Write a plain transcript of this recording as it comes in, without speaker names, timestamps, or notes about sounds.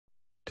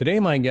Today,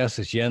 my guest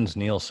is Jens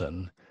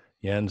Nielsen.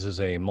 Jens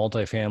is a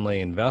multifamily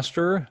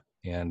investor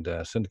and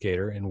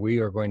syndicator, and we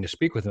are going to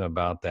speak with him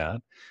about that,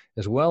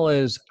 as well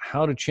as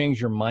how to change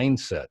your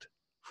mindset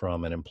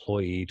from an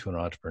employee to an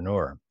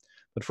entrepreneur.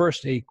 But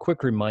first, a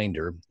quick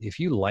reminder, if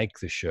you like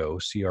the show,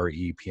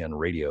 CREPN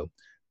Radio,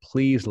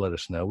 please let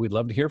us know. We'd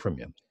love to hear from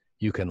you.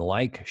 You can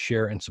like,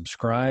 share, and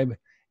subscribe,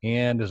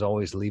 and as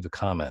always, leave a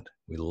comment.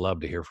 We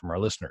love to hear from our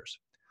listeners.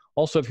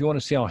 Also, if you want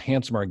to see how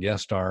handsome our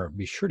guests are,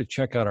 be sure to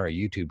check out our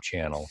YouTube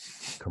channel,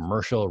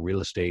 Commercial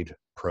Real Estate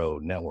Pro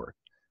Network.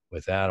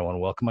 With that, I want to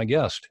welcome my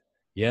guest.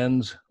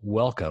 Jens,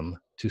 welcome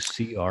to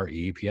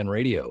CREPN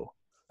Radio.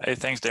 Hey,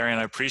 thanks, Darian.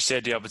 I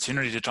appreciate the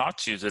opportunity to talk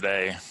to you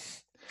today.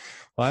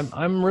 Well,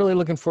 I'm really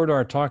looking forward to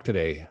our talk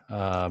today.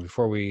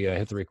 Before we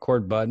hit the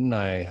record button,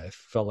 I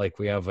felt like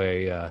we have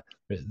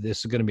this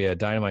is going to be a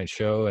dynamite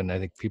show, and I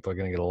think people are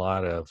going to get a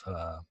lot of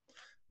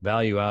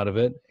value out of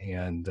it,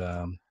 and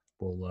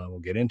we'll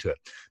get into it.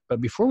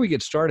 But before we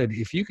get started,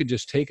 if you could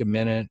just take a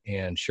minute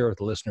and share with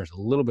the listeners a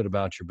little bit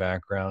about your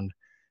background,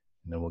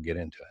 and then we'll get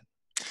into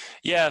it.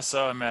 Yeah,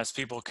 so as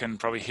people can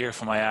probably hear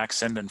from my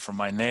accent and from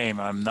my name,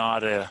 I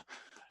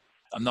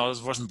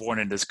wasn't born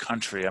in this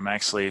country. I'm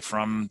actually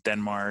from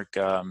Denmark.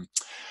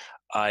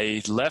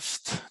 I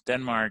left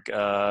Denmark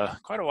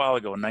quite a while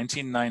ago, in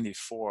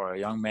 1994, a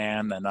young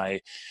man, and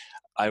I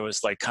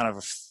was like kind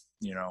of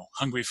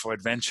hungry for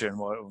adventure and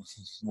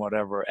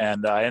whatever.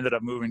 And I ended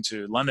up moving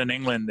to London,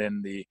 England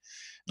in the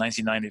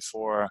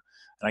 1994. And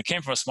I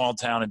came from a small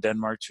town in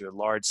Denmark to a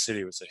large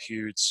city. It was a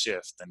huge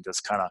shift, and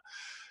just kind of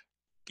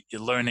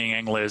learning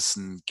English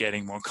and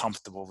getting more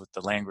comfortable with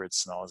the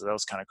language and all. So that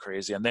was kind of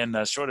crazy. And then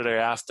shortly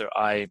thereafter,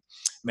 I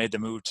made the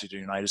move to the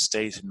United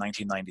States in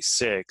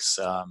 1996.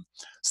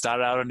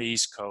 Started out on the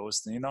East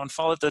Coast, and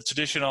followed the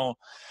traditional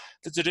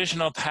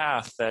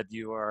path that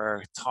you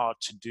are taught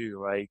to do.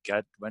 Right?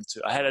 I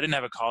didn't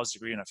have a college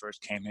degree when I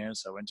first came here,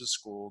 so I went to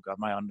school, got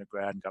my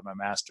undergrad, and got my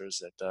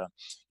master's at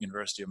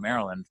University of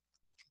Maryland.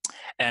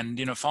 And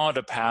followed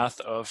a path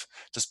of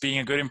just being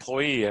a good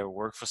employee. I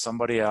work for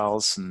somebody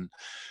else, and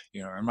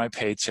earn my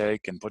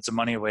paycheck and put some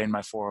money away in my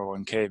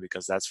 401k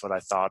because that's what I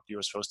thought you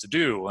were supposed to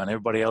do, and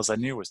everybody else I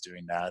knew was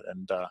doing that.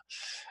 And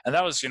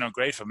that was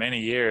great for many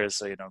years.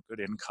 Good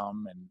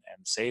income and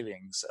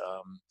savings.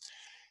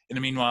 In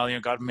the meanwhile,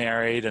 got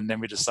married, and then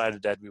we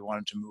decided that we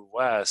wanted to move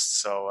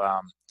west. So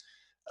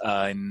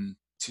in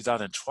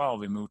 2012,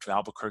 we moved to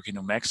Albuquerque,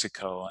 New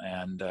Mexico,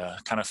 and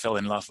kind of fell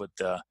in love with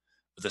the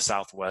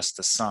Southwest,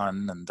 the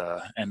sun and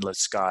the endless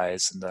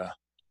skies and the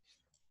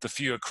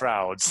fewer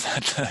crowds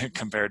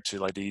compared to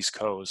like the East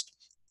Coast.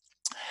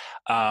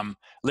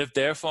 Lived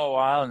there for a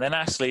while, and then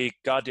actually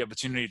got the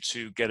opportunity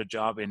to get a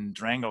job in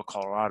Durango,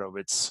 Colorado.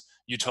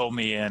 You told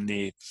me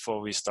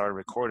before we started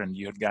recording,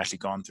 you had actually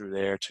gone through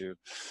there to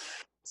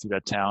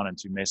that town and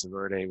to Mesa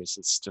Verde, which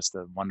is just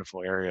a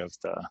wonderful area of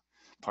the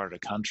part of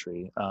the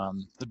country.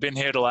 I've been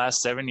here the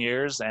last 7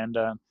 years, and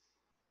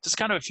just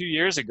kind of a few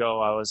years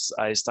ago,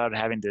 I started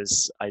having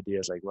this idea.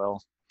 It's like,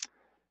 well,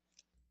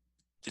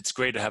 it's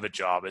great to have a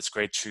job. It's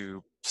great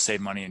to save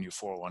money in your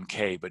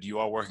 401k, but you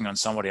are working on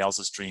somebody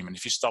else's dream. And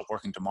if you stop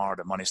working tomorrow,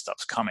 the money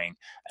stops coming.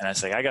 And I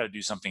say, I got to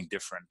do something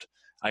different.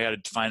 I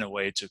got to find a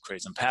way to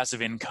create some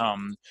passive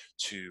income,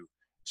 to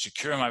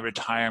secure my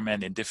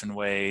retirement in different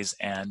ways,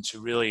 and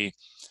to really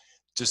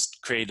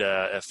just create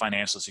a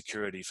financial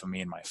security for me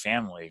and my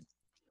family.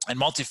 And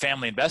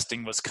multifamily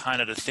investing was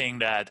kind of the thing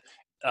that,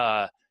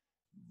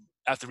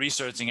 after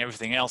researching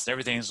everything else,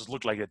 everything just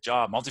looked like a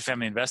job.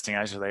 Multifamily investing,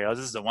 I was like, this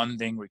is the one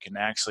thing we can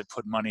actually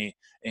put money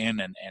in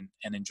and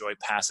enjoy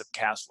passive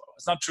cash flow.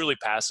 It's not truly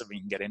passive, we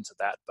can get into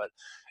that, but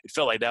it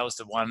felt like that was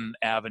the one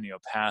avenue or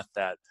path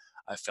that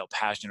I felt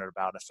passionate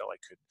about. I felt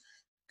like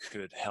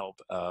could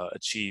help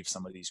achieve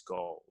some of these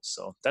goals.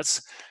 So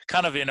that's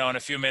kind of, in a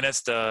few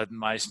minutes,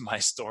 my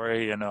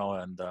story, and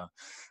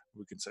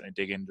we can certainly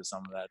dig into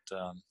some of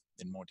that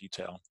in more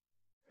detail.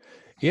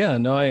 Yeah,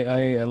 no,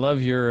 I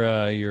love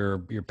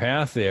your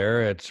path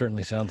there. It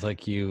certainly sounds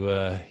like you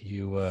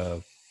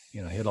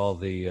hit all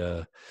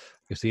the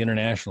the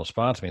international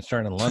spots. I mean,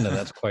 starting in London,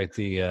 that's quite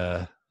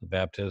the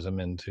baptism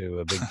into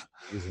a big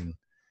cities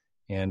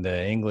and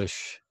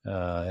English,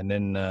 and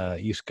then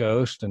East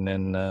Coast, and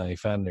then you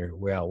found your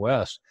way out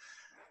west.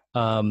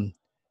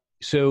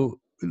 So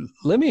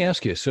let me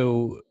ask you.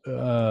 So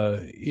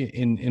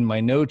in my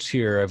notes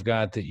here, I've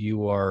got that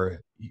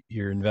you're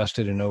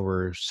invested in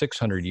over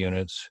 600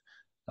 units.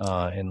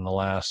 In the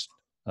last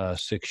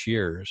 6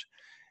 years,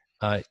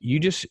 you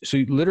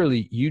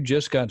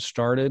just got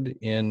started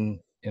in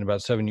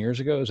about 7 years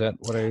ago. Is that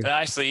what I?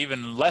 Actually,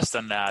 even less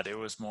than that. It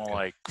was more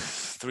like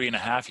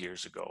 3.5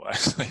 years ago,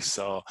 actually.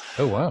 So,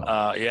 oh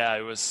wow, yeah,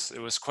 it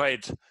was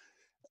quite.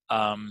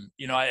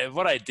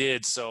 What I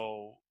did.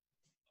 So,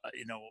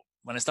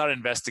 when I started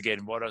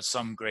investigating what are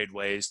some great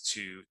ways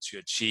to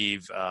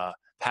achieve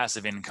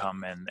passive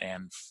income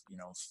and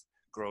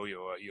grow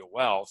your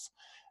wealth.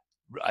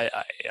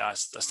 I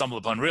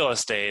stumbled upon real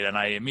estate, and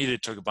I immediately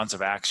took a bunch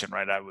of action,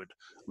 right? I would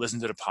listen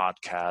to the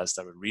podcast,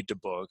 I would read the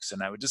books,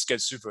 and I would just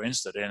get super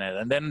interested in it.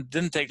 And then it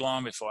didn't take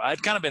long before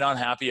I'd kind of been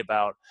unhappy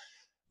about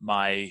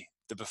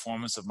the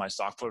performance of my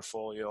stock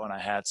portfolio, and I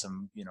had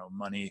some,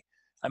 money.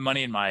 I had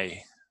money in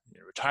my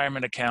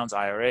retirement accounts,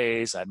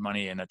 IRAs. I had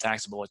money in a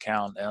taxable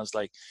account, and I was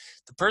like,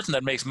 the person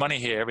that makes money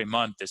here every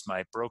month is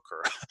my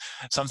broker.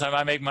 Sometimes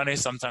I make money,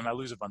 sometimes I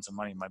lose a bunch of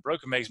money. My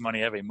broker makes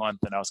money every month,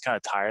 and I was kind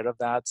of tired of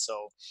that.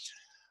 So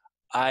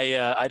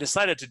I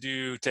decided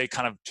to take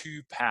kind of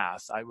two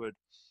paths. I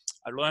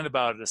learned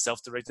about a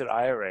self-directed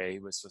IRA,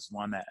 which was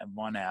one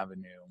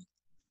avenue,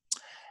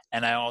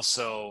 and I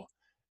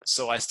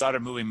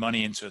started moving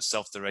money into a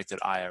self-directed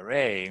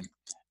IRA,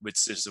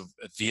 which is a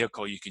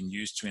vehicle you can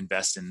use to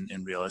invest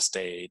in real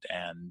estate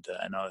and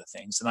other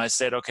things. And I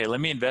said, okay, let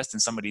me invest in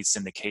some of these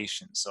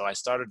syndications. So I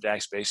started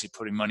basically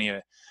putting money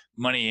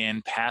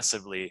in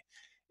passively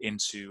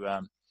into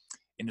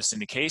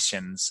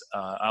syndications,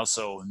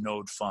 also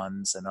node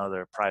funds and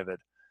other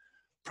private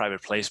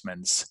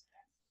placements.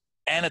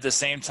 And at the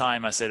same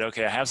time, I said,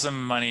 okay, I have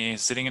some money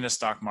sitting in the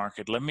stock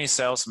market. Let me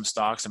sell some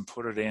stocks and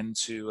put it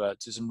into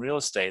to some real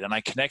estate. And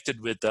I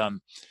connected with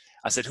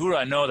I said, who do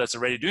I know that's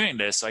already doing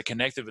this? So I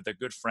connected with a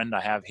good friend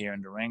I have here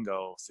in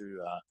Durango through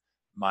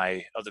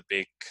my other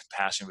big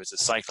passion, which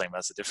is cycling.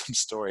 That's a different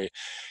story.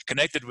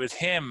 Connected with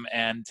him,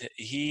 and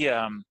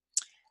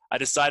I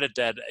decided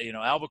that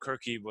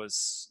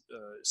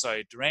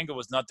Durango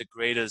was not the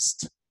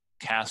greatest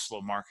cash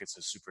flow market, so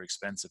super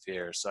expensive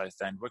here. So I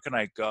thought, where can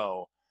I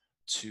go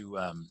to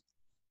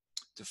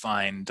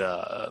find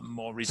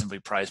more reasonably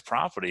priced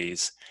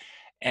properties?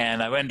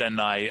 And I went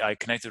and I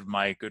connected with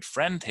my good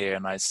friend here,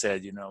 and I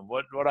said,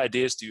 what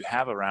ideas do you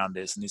have around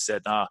this? And he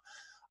said,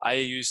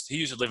 he used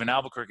to live in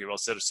Albuquerque. Well,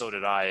 so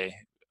did I.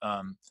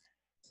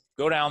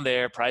 Go down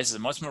there, prices are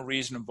much more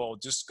reasonable.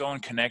 Just go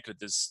and connect with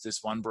this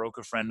one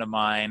broker friend of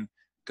mine.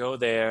 Go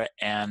there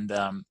and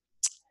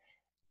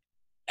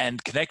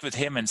connect with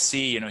him and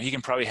see, he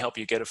can probably help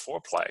you get a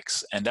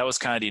fourplex. And that was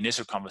kind of the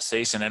initial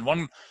conversation. And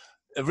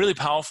a really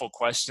powerful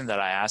question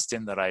that I asked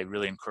him that I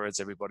really encourage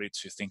everybody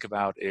to think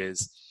about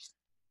is,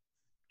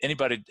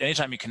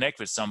 anytime you connect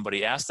with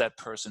somebody, ask that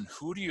person,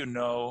 who do you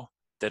know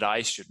that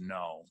I should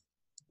know?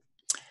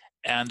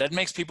 And that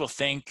makes people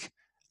think,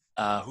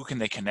 who can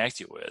they connect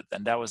you with?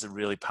 And that was a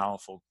really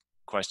powerful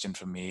question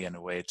for me, and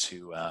a way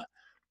to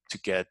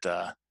get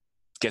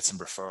some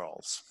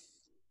referrals.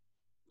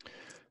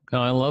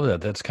 No, I love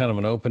that. That's kind of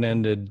an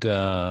open-ended,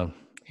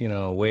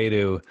 way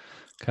to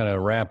kind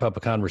of wrap up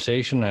a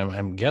conversation.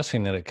 I'm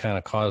guessing that it kind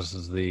of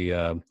causes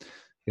the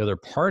other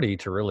party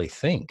to really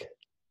think,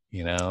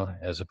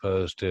 as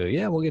opposed to,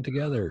 yeah, we'll get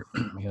together,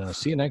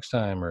 see you next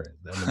time. Or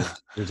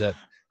there's that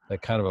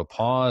kind of a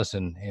pause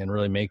and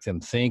really make them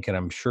think. And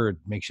I'm sure it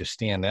makes you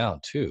stand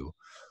out too.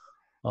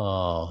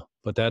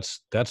 But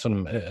that's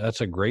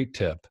a great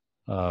tip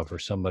for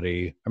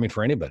somebody. I mean,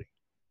 for anybody,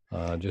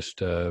 just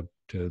to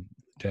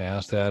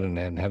ask that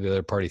and have the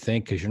other party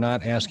think, because you're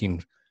not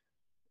asking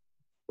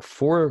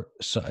for,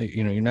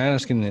 you're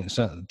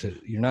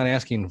not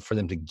asking for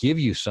them to give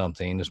you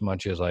something as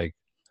much as like,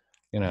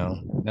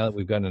 now that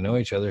we've gotten to know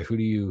each other, who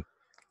do you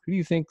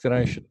think that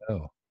I should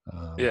know?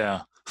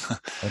 Yeah.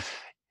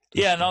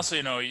 Yeah, and also,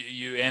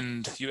 you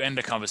end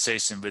the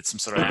conversation with some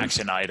sort of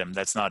action item.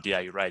 That's not, yeah,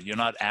 you're right. You're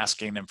not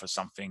asking them for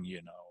something,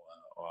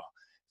 or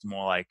it's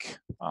more like,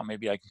 oh,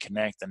 maybe I can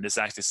connect. And this is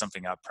actually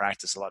something I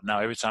practice a lot now.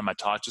 Every time I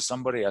talk to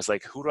somebody, I was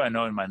like, who do I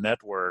know in my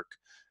network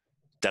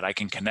that I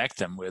can connect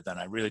them with? And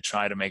I really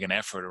try to make an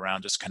effort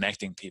around just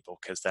connecting people,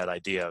 because that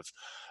idea of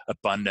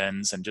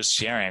abundance and just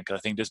sharing, because I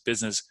think this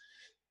business,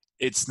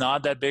 it's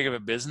not that big of a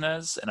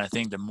business. And I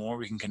think the more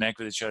we can connect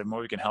with each other, the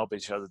more we can help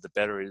each other, the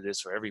better it is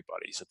for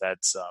everybody. So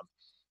that's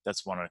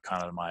one of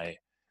kind of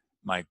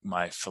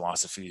my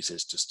philosophies,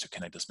 is just to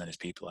connect as many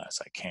people as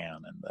I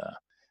can. And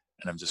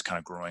I'm just kind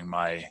of growing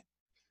my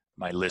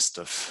list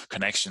of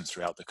connections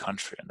throughout the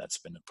country. And that's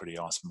been a pretty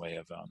awesome way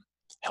of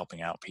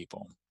helping out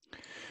people.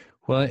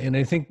 Well, and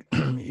I think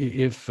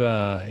if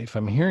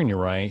I'm hearing you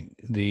right,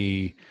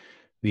 the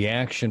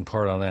action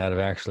part on that of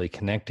actually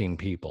connecting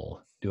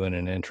people, doing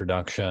an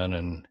introduction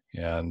and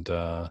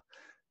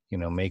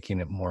making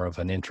it more of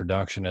an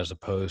introduction as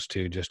opposed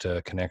to just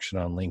a connection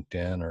on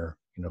LinkedIn or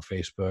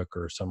Facebook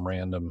or some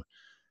random,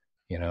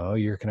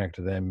 you're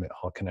connected to them,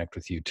 I'll connect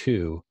with you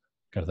too,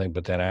 kind of thing.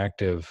 But that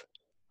active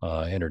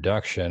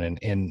introduction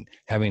and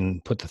having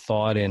put the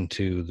thought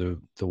into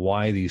the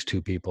why these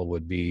two people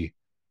would be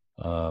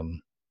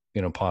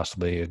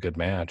possibly a good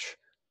match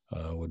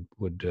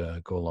would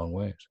go a long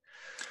ways.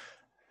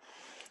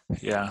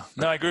 Yeah,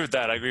 no, I agree with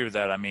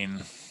that. I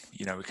mean,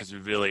 because we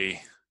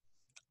really,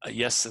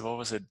 what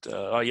was it?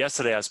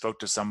 Yesterday I spoke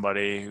to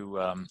somebody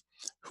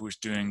who's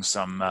doing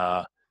some,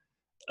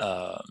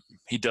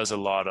 he does a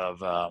lot of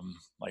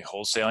like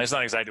wholesaling. It's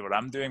not exactly what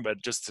I'm doing, but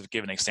just to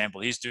give an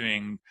example, he's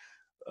doing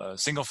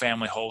single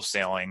family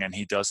wholesaling, and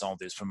he does all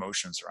these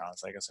promotions around.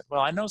 It's like, I said,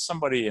 well, I know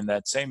somebody in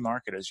that same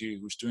market as you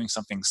who's doing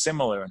something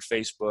similar on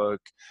Facebook,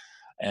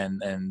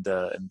 and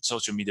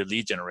social media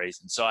lead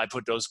generation. So I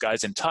put those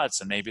guys in touch,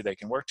 and maybe they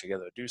can work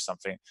together, do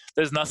something.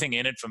 There's nothing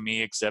in it for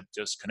me except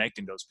just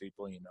connecting those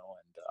people, and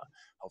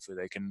hopefully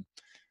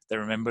they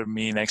remember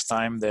me next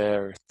time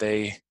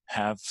they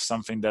have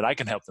something that I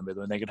can help them with,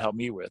 and they can help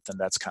me with, and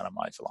that's kind of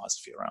my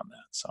philosophy around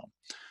that. So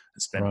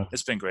Right.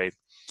 it's been great.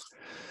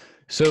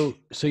 So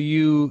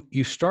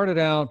you started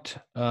out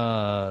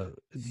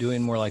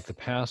doing more like the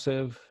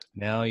passive.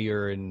 Now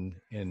you're in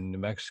New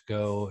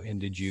Mexico, and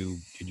did you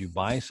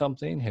buy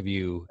something? Have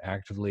you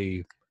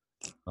actively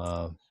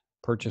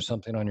purchased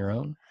something on your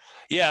own?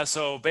 Yeah,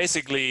 so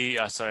basically,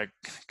 so I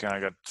kind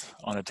of got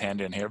on a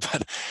tangent here,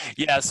 but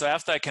yeah, so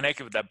after I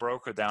connected with that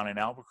broker down in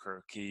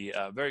Albuquerque,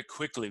 very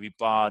quickly we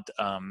bought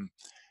a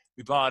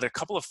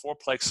couple of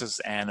fourplexes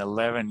and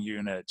 11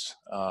 unit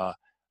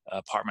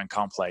apartment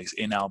complex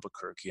in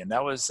Albuquerque, and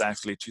that was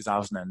actually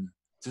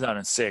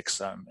 2006,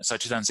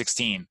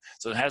 2016.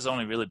 So it has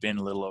only really been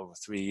a little over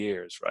 3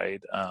 years,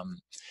 right?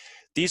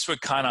 These were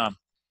kind of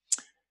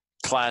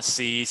Class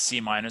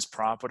C minus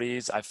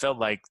properties. I felt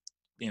like,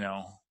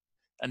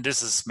 and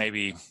this is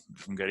maybe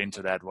we can get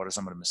into that. What are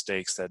some of the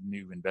mistakes that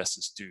new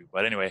investors do?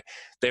 But anyway,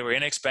 they were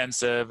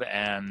inexpensive,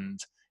 and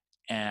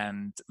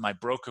my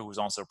broker, who was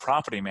also a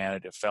property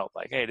manager, felt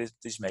like, hey,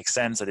 this makes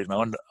sense. I did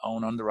my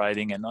own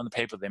underwriting, and on the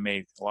paper they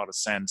made a lot of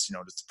sense.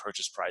 The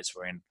purchase price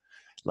were in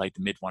like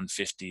the mid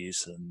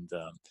 150s, and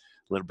a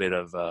little bit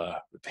of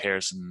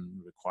repairs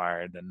and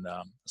required, and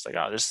it's like,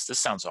 oh, this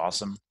sounds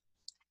awesome.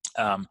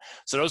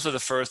 So those were the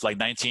first like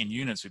 19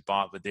 units we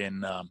bought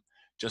within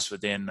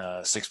within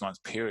a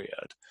 6-month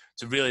period.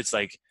 So really, it's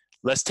like,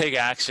 let's take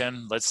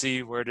action. Let's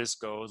see where this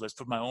goes. Let's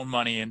put my own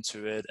money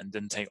into it, and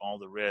then take all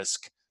the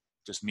risk.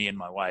 Just me and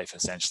my wife,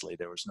 essentially.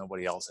 There was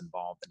nobody else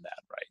involved in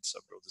that, right? So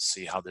we'll just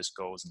see how this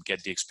goes and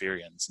get the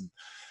experience,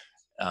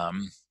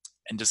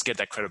 and just get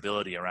that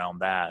credibility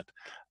around that.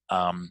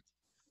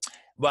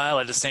 While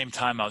at the same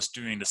time, I was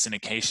doing the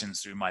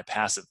syndications through my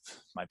passive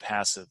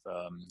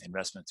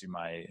investment through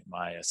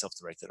my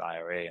self-directed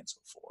IRA and so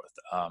forth.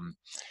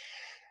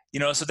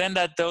 So then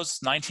those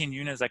 19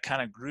 units, I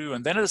kind of grew,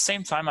 and then at the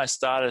same time, I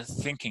started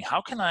thinking,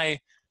 how can I?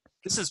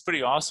 This is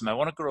pretty awesome. I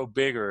want to grow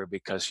bigger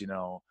because you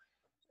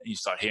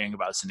start hearing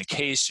about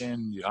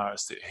syndication. You are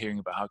hearing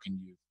about how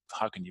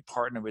can you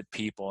partner with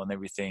people and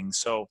everything.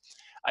 So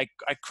I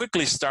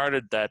quickly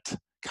started that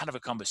kind of a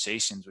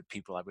conversations with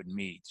people I would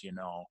meet,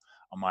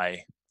 on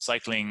my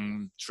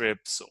cycling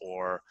trips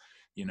or,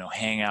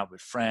 hang out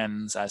with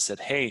friends. I said,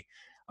 hey,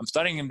 I'm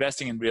starting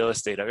investing in real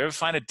estate. Have you ever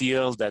find a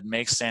deal that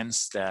makes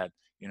sense that,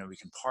 we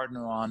can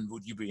partner on?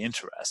 Would you be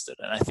interested?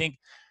 And I think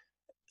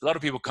a lot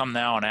of people come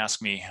now and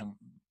ask me,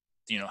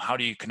 how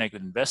do you connect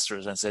with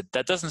investors? And I said,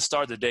 that doesn't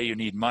start the day you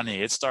need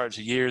money. It starts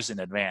years in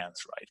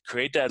advance, right?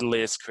 Create that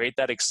list, create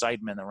that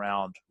excitement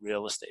around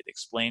real estate,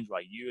 explain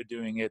why you are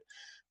doing it,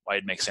 why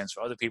it makes sense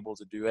for other people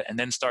to do it, and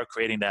then start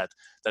creating that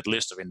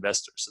list of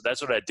investors. So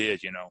that's what I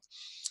did,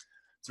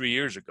 3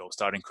 years ago,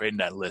 starting creating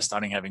that list,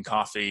 starting having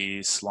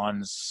coffees,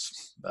 lunch,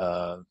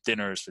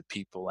 dinners with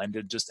people, and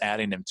then just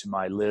adding them to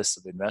my list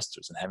of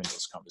investors and having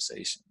those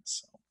conversations.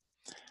 So,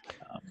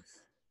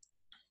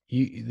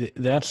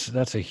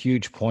 that's a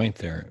huge point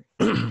there.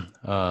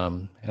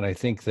 And I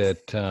think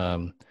that,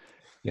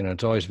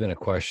 it's always been a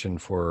question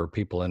for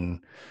people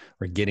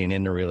or getting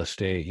into real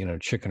estate,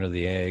 chicken or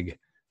the egg,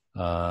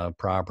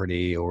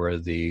 property or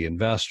the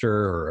investor,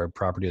 or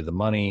property or the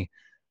money.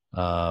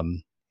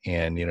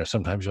 And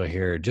sometimes you'll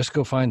hear, just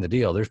go find the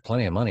deal. There's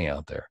plenty of money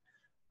out there.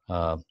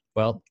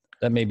 Well,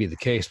 that may be the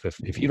case, but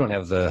if you don't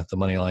have the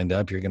money lined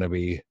up, you're going to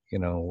be,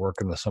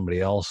 working with somebody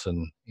else,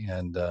 and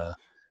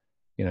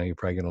you're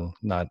probably going to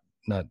not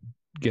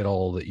get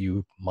all that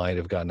you might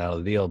have gotten out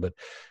of the deal.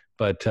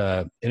 But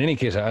in any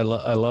case, I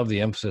love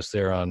the emphasis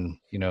there on,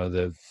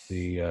 the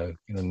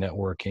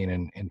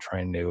networking and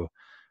trying to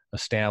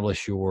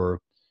establish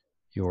your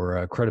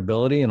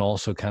credibility, and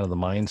also kind of the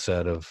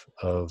mindset of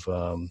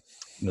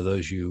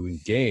those you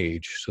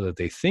engage, so that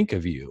they think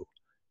of you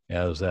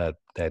as that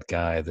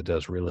guy that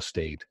does real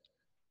estate.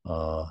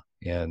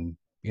 And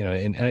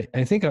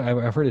I think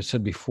I've heard it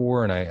said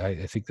before, and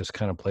I think this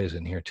kind of plays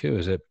in here too,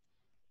 is that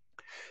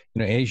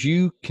as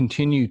you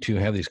continue to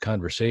have these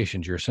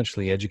conversations, you're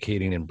essentially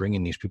educating and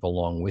bringing these people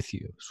along with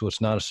you. So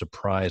it's not a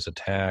surprise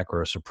attack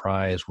or a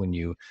surprise when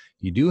you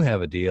do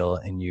have a deal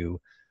and you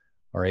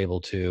are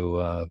able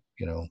to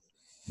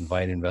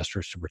invite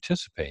investors to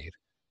participate.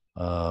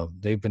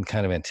 They've been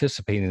kind of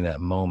anticipating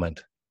that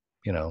moment,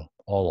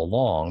 all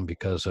along,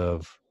 because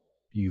of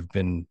you've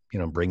been,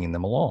 bringing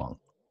them along.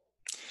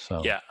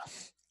 So yeah,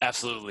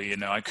 absolutely.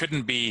 I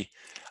couldn't be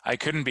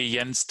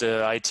Jens,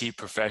 the IT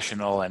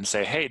professional, and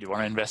say, hey, do you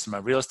want to invest in my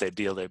real estate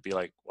deal? They'd be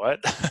like, what?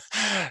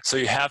 So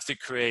you have to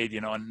create,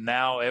 and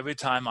now every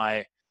time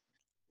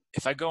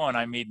if I go and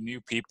I meet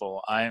new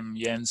people, I'm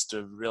Jens,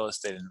 the real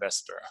estate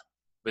investor,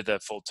 with a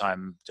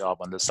full-time job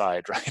on the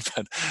side, right?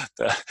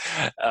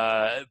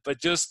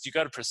 But just, you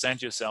got to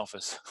present yourself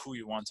as who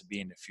you want to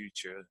be in the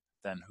future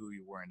than who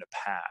you were in the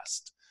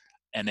past,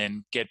 and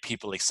then get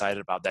people excited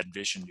about that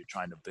vision you're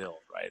trying to build,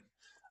 right?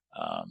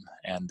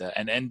 and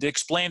to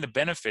explain the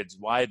benefits,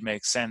 why it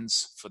makes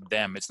sense for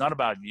them. It's not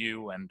about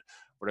you and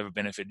whatever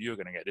benefit you're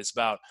going to get. It's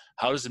about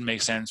how does it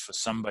make sense for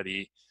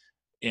somebody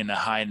in a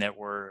high net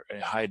worth,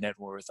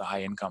 a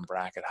high income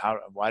bracket.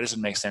 Why does it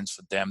make sense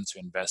for them to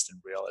invest in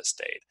real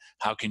estate?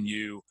 How can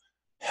you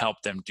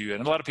help them do it?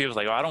 And a lot of people are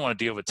like, oh, I don't want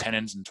to deal with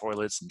tenants and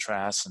toilets and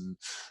trash and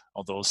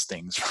all those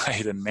things,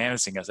 right? And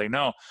managing. I was like,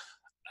 no,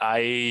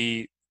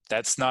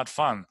 that's not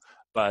fun.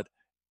 But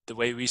the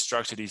way we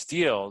structure these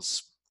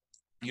deals,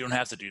 you don't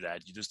have to do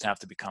that. You just have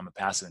to become a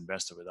passive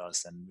investor with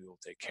us, and we will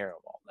take care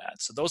of all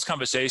that. So those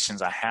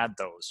conversations, I had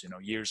those,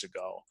 years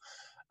ago.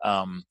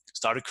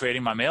 Started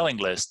creating my mailing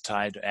list,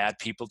 tried to add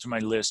people to my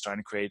list,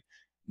 starting to create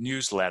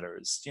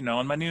newsletters.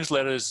 And my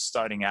newsletters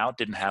starting out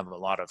didn't have a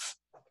lot of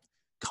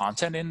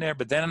content in there,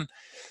 but then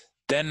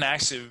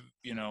actually,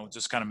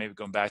 just kind of maybe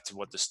going back to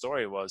what the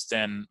story was.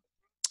 Then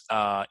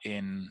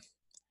in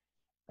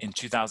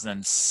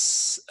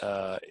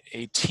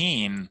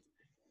 2018.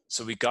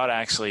 So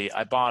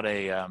I bought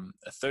a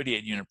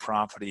 38 unit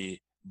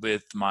property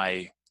with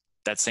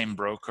that same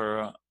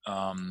broker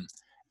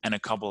and a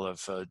couple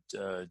of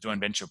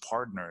joint venture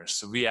partners.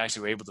 So we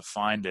actually were able to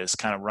find this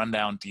kind of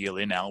rundown deal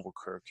in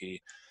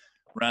Albuquerque.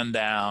 We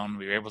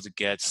were able to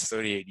get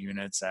 38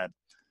 units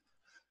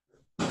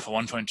for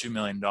 $1.2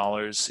 million.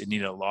 It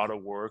needed a lot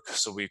of work,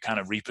 so we kind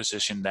of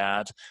repositioned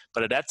that.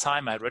 But at that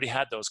time, I already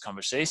had those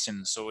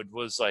conversations, so it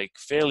was like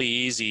fairly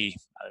easy.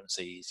 I don't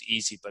say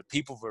easy, but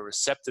people were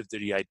receptive to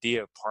the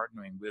idea of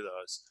partnering with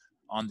us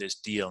on this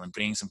deal and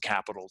bringing some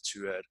capital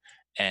to it,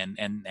 and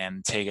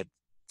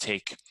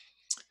take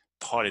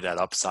part of that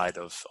upside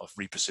of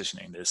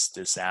repositioning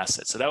this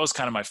asset. So that was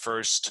kind of my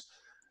first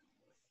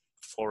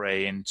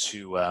foray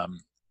into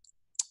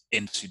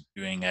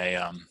doing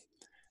a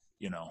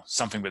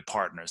something with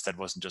partners that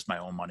wasn't just my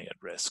own money at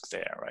risk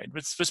there, right?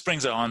 Which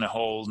brings on a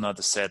whole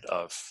another set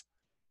of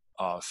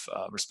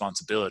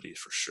responsibilities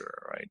for sure,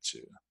 right? To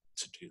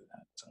do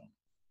that. So.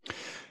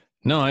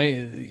 No,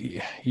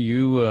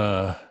 you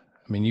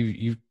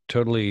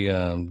totally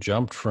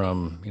jumped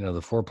from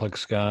the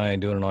fourplex guy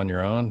doing it on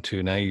your own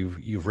to now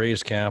you've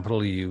raised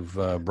capital, you've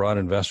brought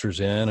investors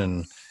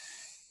in,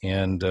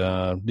 and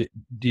do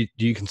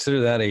you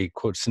consider that a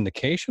quote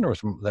syndication, or is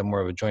that more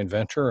of a joint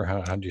venture, or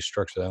how do you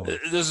structure that one?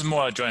 This is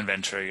more a joint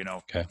venture,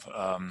 Okay.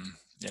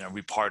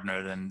 We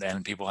partnered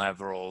and people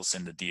have roles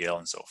in the deal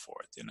and so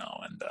forth, and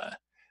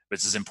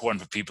which is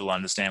important for people to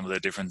understand what the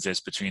difference is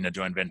between a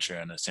joint venture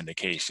and a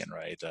syndication,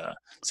 right?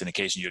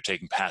 Syndication, you're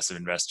taking passive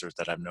investors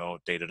that have no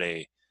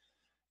day-to-day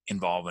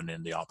involvement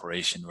in the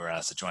operation,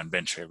 whereas a joint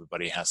venture,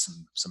 everybody has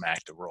some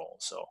active role.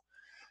 So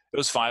it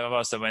was 5 of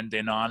us that went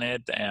in on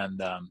it,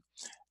 and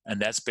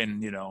that's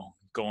been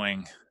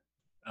going.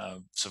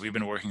 So we've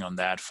been working on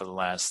that for the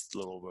last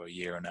little over a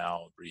year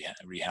now,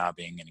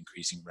 rehabbing and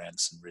increasing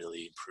rents and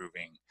really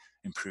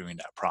improving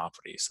that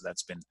property. So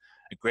that's been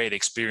a great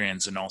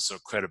experience, and also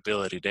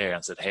credibility there.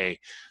 And said, hey,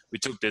 we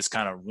took this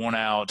kind of worn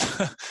out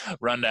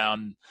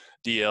rundown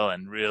deal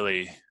and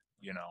really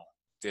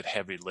did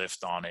heavy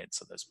lift on it.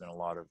 So there's been a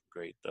lot of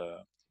great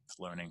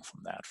learning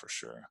from that for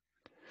sure.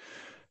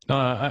 No,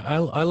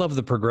 I love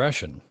the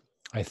progression.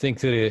 I think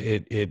that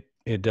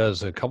it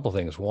does a couple of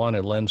things. One,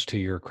 it lends to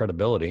your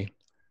credibility.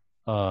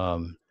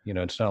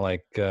 It's not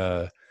like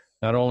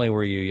not only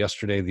were you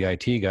yesterday the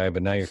IT guy,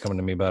 but now you're coming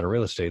to me about a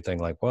real estate thing.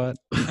 Like what?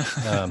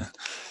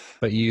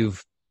 But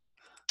you've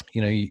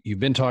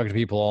been talking to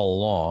people all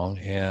along,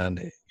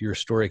 and your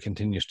story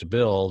continues to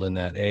build. And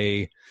that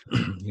you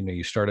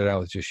started out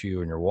with just you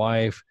and your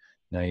wife.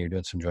 Now you're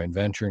doing some joint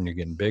venture, and you're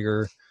getting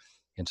bigger.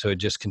 And so it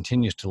just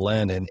continues to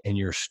lend, and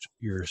your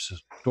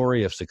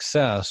story of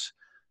success,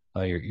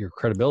 your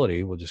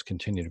credibility will just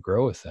continue to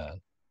grow with that.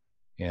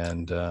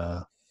 And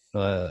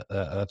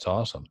that's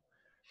awesome.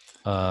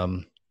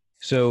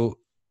 So,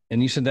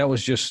 and you said that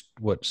was just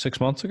 6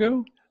 months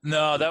ago?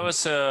 No, that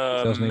was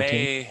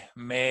May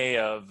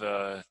of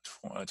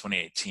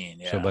 2018.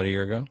 Yeah. So about a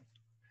year ago? A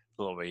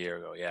little over a year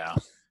ago, yeah.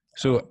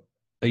 So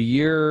a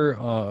year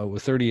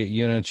with 38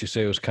 units, you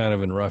say it was kind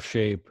of in rough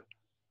shape.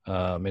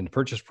 And the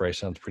purchase price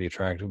sounds pretty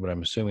attractive, but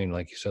I'm assuming,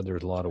 like you said, there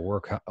was a lot of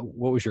work.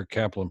 What was your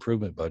capital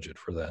improvement budget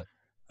for that?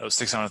 It was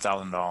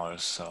 $600,000.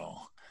 So,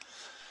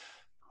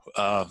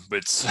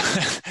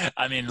 but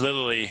I mean,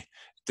 literally,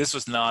 this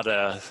was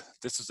a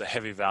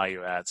heavy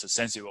value add. So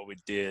essentially what we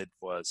did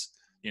was,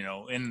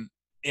 in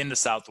the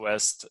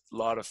Southwest, a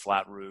lot of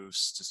flat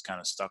roofs, just kind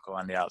of stucco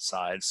on the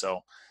outside. So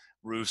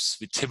roofs,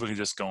 we typically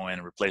just go in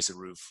and replace a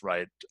roof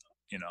right,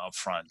 up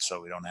front, so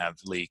we don't have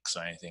leaks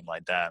or anything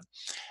like that.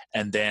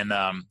 And then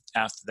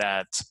after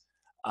that,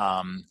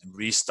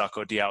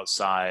 re-stuccoed the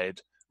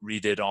outside,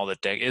 redid all the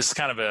deck. It's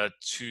kind of a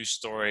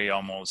 2-story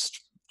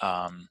almost,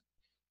 but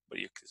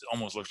it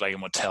almost looks like a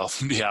motel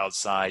from the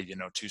outside,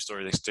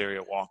 2-story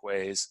exterior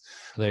walkways.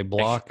 Are they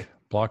block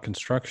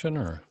construction,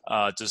 or?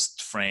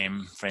 Just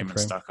frame and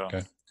stucco.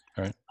 Okay.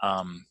 All right.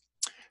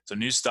 So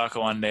new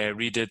stucco on there,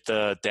 redid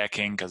the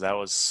decking because that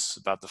was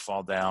about to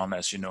fall down.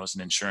 As you know, as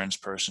an insurance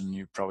person,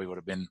 you probably would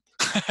have been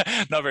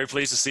not very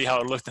pleased to see how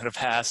it looked in the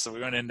past. So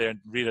we went in there and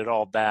redid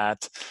all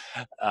that.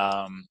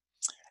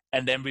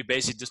 And then we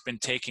basically just been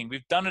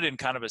we've done it in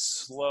kind of a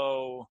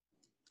slow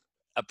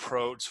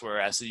approach where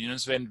as the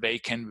units been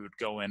vacant, we would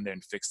go in there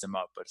and fix them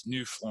up. But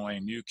new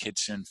flooring, new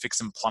kitchen, fix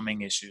some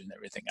plumbing issues and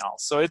everything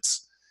else. So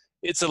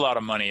it's a lot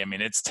of money. I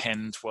mean, it's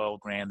 10, 12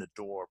 grand a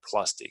door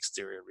plus the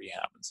exterior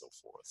rehab and so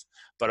forth.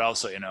 But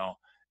also,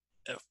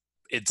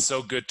 it's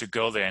so good to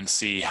go there and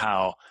see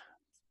how,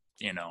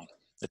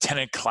 the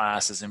tenant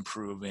class is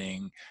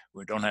improving.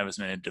 We don't have as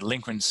many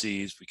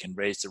delinquencies. We can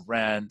raise the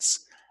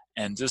rents,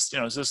 and just,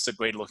 it's just a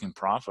great looking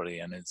property,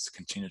 and it's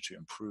continued to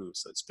improve.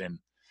 So it's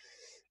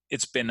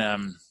been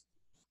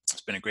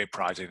a great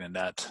project in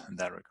that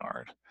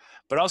regard.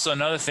 But also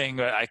another thing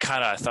that I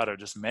thought I'd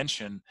just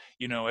mention,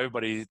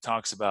 everybody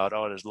talks about,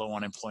 there's low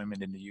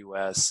unemployment in the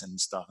U.S. and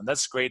stuff, and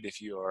that's great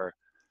if you're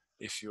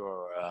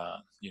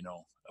a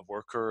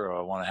worker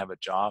or want to have a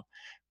job.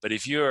 But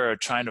if you're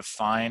trying to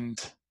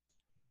find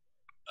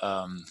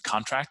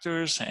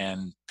contractors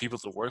and people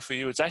to work for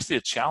you, it's actually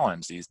a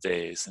challenge these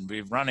days. And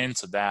we've run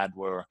into that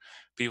where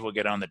people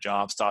get on the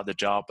job, start the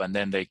job, and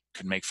then they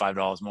could make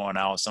 $5 more an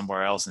hour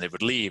somewhere else and they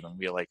would leave. And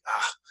we're like,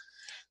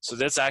 So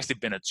that's actually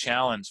been a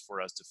challenge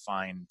for us to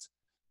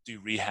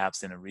do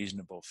rehabs in a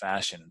reasonable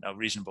fashion, a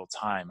reasonable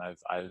time.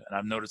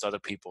 I've noticed other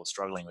people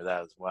struggling with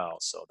that as well.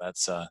 So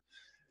that's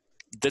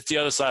the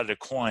other side of the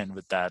coin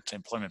with that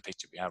employment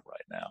picture we have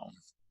right now.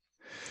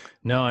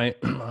 No,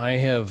 I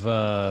have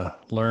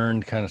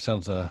learned, kind of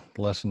sounds a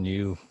lesson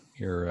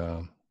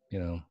you're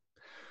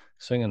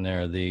singing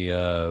there.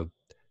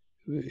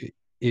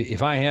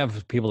 If I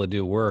have people that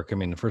do work, I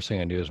mean, the first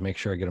thing I do is make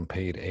sure I get them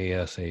paid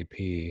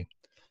ASAP,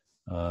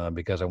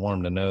 because I want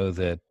them to know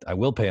that I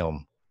will pay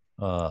them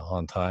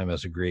on time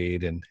as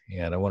agreed, and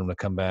I want them to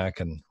come back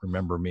and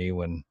remember me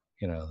when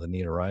the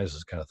need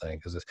arises, kind of thing.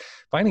 Because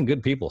finding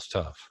good people is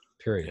tough.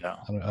 Period. Yeah.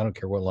 I don't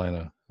care what line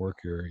of work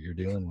you're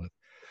dealing with.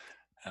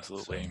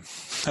 Absolutely.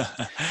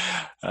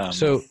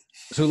 So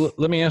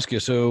let me ask you.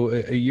 So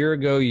a year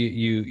ago,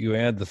 you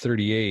add the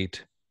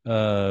 38.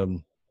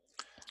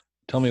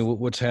 Tell me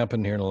what's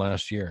happened here in the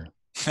last year.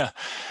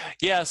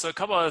 Yeah, so a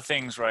couple other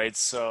things, right?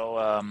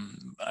 So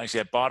actually,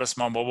 I bought a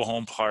small mobile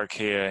home park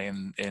here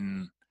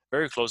in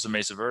very close to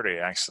Mesa Verde,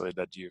 actually,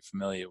 that you're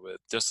familiar with.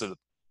 Just a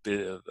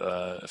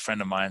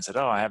friend of mine said,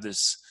 I have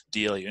this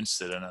deal you're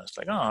interested in. I was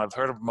like, I've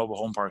heard of mobile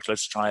home parks.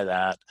 Let's try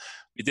that.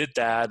 We did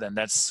that, and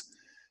that's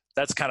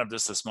kind of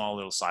just a small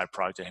little side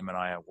project him and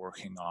I are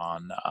working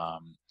on.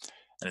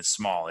 And it's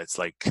small. It's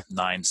like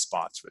 9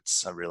 spots,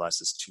 which I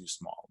realize is too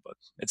small, but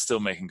it's still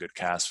making good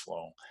cash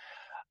flow.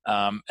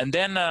 And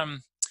then a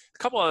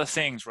couple other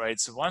things, right?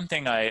 So one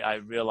thing I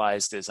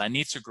realized is I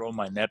need to grow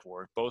my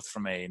network, both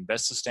from an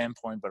investor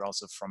standpoint, but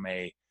also from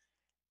a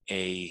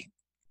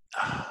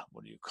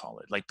what do you call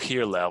it? Like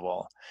peer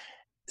level.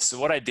 So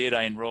what I did,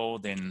 I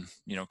enrolled in,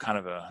 kind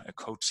of a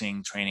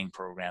coaching training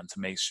program to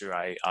make sure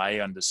I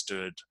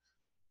understood,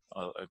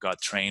 got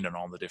trained on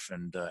all the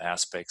different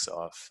aspects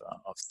of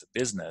the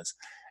business.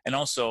 And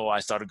also I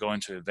started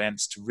going to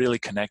events to really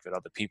connect with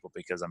other people,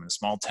 because I'm in a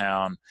small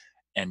town,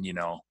 and,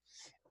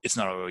 it's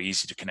not always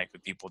easy to connect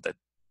with people that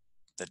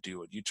do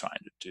what you're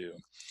trying to do.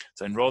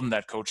 So I enrolled in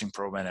that coaching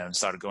program and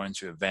started going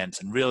to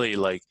events and really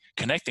like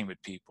connecting with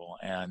people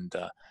and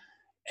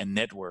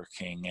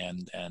networking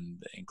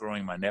and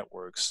growing my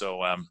network.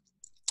 So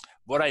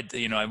what I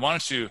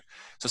wanted to,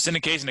 so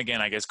syndication,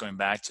 again, I guess going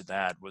back to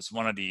that, was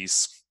one of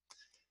these,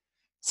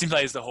 seems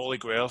like it's the holy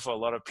grail for a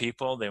lot of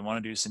people. They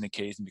want to do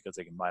syndication because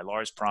they can buy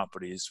large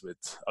properties with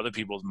other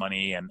people's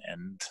money and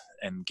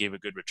give a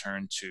good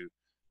return to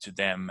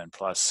them, and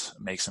plus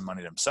make some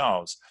money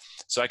themselves.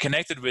 So I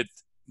connected with,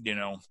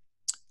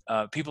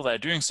 people that are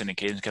doing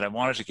syndication because I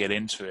wanted to get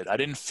into it. I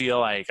didn't feel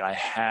like I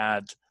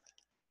had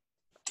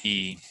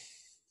maybe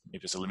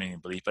it's a limiting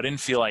belief, but I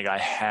didn't feel like I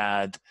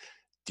had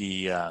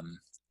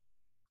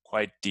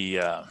what do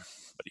you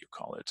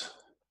call it?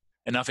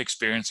 Enough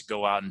experience to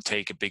go out and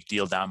take a big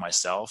deal down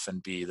myself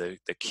and be the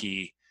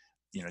key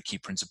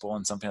principal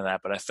and something like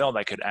that. But I felt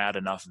I could add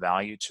enough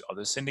value to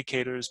other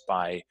syndicators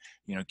by,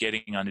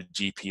 getting under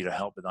GP to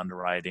help with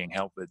underwriting,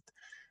 help with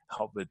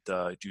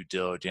due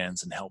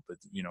diligence, and help with,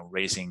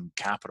 raising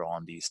capital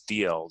on these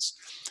deals.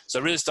 So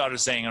I really started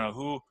saying,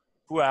 who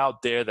are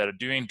out there that are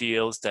doing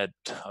deals that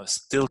are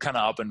still kind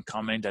of up and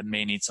coming that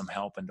may need some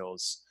help in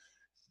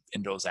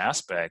those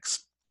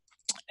aspects.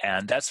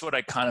 And that's what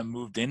I kind of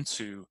moved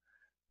into,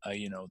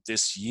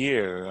 this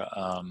year.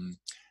 And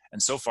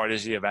so far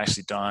this year, I've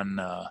actually done,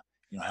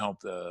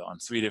 help on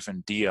 3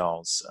 different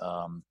deals,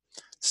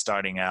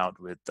 starting out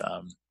with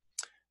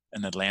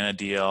an Atlanta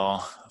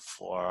deal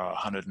for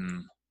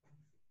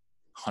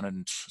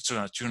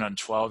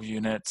 212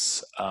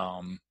 units.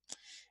 And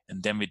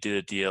then we did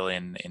a deal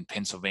in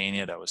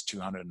Pennsylvania that was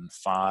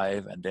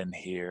 205. And then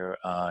here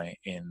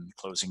in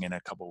closing in a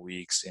couple of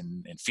weeks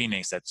in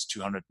Phoenix, that's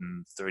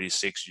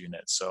 236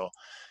 units. So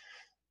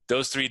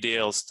those 3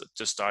 deals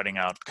just starting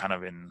out kind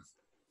of in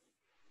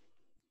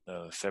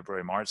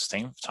February, March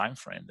same time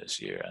frame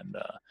this year, and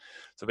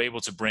so we're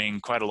able to bring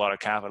quite a lot of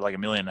capital, like $1.5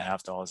 million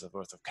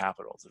worth of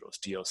capital to those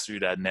deals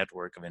through that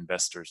network of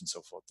investors and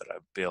so forth that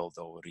I've built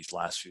over these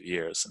last few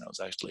years. And I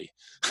was actually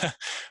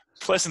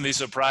pleasantly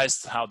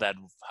surprised how that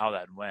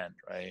went,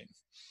 right?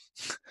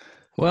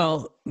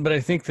 Well, but I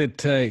think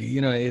that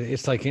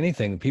it's like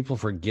anything. People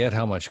forget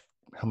how much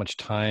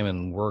time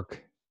and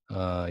work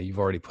you've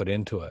already put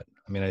into it.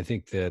 I mean, I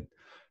think that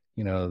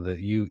that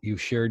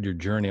you've shared your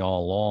journey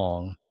all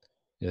along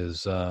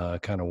is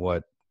kind of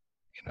what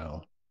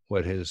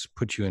has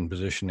put you in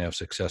position to have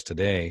success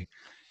today.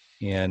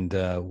 And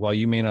while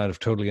you may not have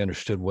totally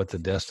understood what the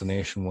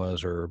destination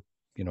was, or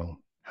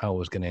how it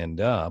was going to end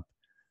up,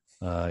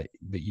 but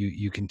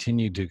you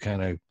continue to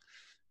kind of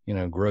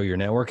grow your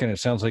network, and it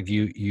sounds like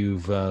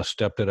you've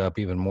stepped it up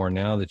even more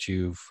now that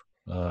you've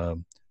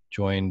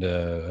joined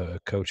a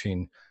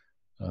coaching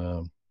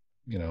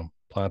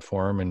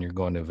platform, and you're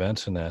going to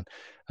events and that.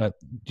 Do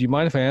you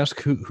mind if I ask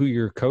who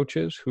your coach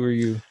is? Who are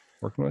you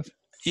working with?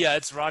 Yeah,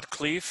 it's Rod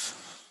Cleef.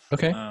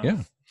 Okay.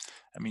 Yeah.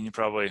 I mean,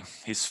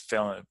 he's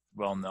fairly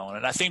well known,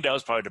 and I think that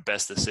was probably the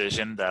best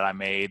decision that I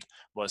made,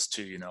 was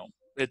to,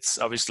 it's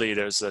obviously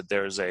there's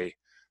a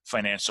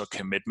financial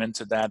commitment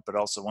to that, but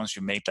also once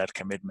you make that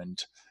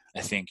commitment,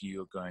 I think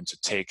you're going to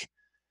take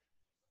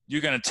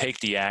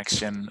the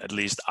action. At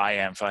least I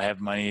am. If I have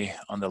money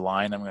on the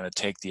line, I'm going to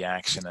take the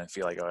action and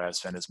feel like, oh, I've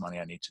spent this money,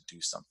 I need to do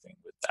something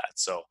with that.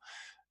 So,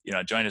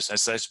 I joined us.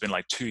 It's been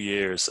like 2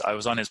 years. I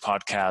was on his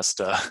podcast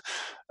a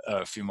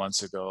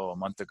month ago,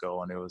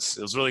 and it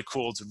was really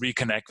cool to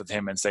reconnect with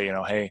him and say,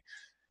 hey,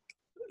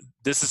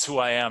 this is who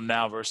I am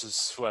now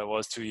versus who I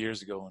was 2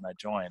 years ago when I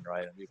joined,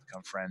 right? And we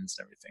become friends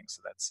and everything.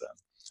 So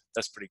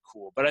that's pretty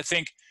cool. But I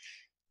think,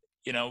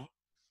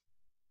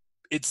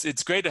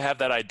 it's great to have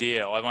that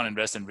idea. Oh, I want to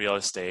invest in real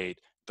estate,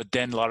 but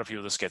then a lot of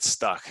people just get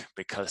stuck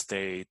because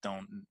they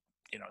don't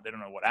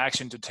know what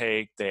action to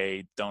take.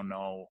 They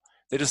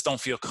just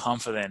don't feel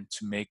confident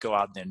to go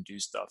out there and do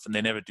stuff, and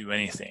they never do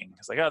anything.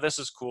 It's like, oh, this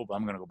is cool, but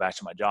I'm going to go back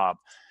to my job.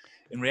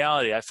 In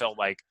reality, I felt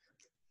like,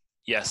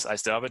 yes, I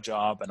still have a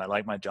job and I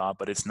like my job,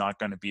 but it's not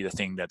going to be the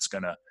thing that's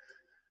going to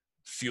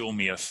fuel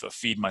me or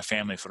feed my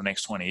family for the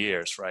next 20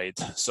 years, right?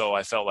 So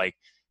I felt like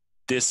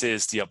this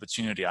is the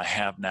opportunity I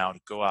have now to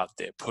go out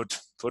there, put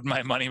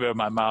my money where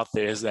my mouth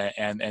is,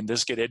 and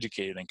just get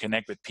educated and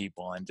connect with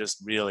people. And just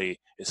really,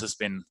 it's just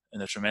been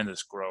a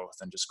tremendous growth,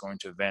 and just going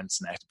to events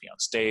and actually be on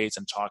stage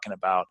and talking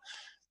about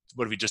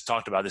what we just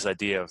talked about, this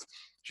idea of,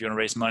 if you're going to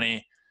raise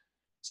money,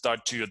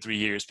 start 2 or 3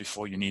 years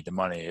before you need the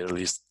money. At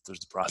least there's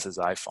the process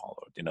I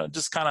followed,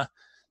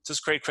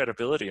 just create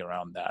credibility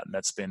around that. And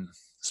it's been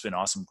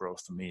awesome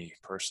growth for me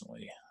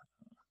personally.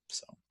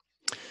 So.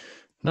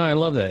 No, I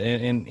love that.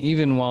 And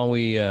even while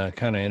we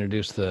kind of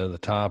introduced the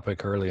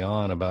topic early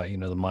on about,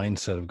 the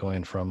mindset of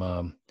going from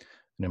an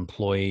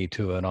employee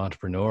to an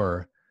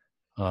entrepreneur,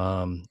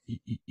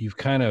 you've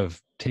kind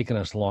of taken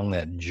us along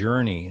that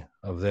journey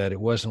of that. It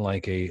wasn't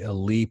like a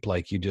leap,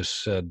 like you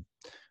just said,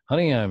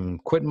 honey, I'm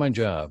quitting my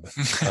job,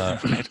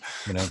 Right.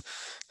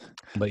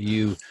 but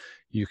you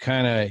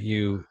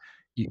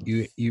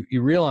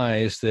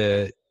realize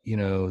that,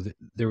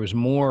 there was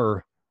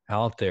more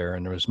out there,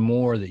 and there was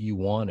more that you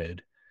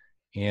wanted.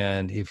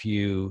 And if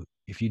you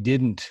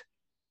didn't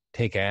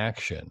take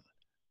action,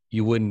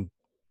 you wouldn't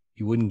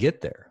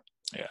get there.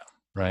 Yeah.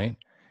 Right.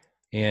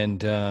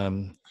 And,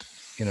 so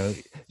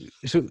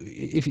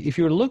if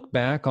you look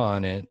back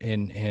on it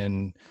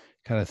and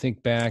kind of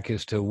think back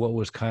as to what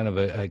was kind of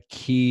a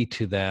key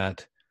to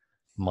that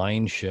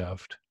mind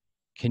shift,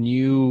 can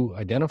you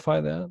identify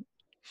that?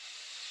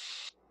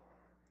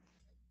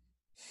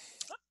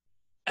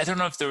 I don't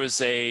know if there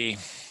was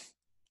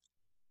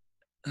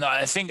no,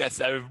 I think I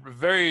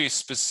very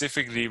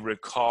specifically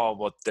recall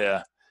what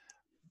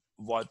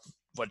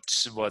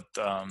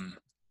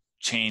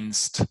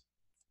changed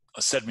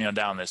or set me on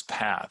down this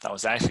path. I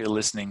was actually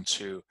listening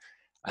to,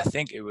 I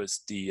think it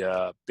was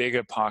the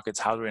Bigger Pockets,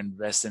 how to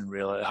invest in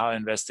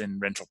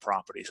rental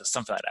properties or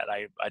something like that.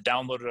 I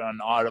downloaded it on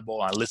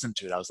Audible and I listened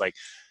to it. I was like,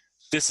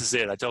 this is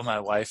it. I told my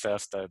wife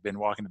after I've been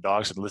walking the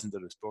dogs and listened to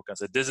this book, I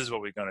said, this is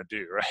what we're going to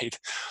do, right?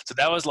 So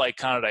that was like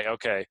kind of like,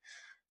 okay,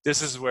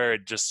 this is where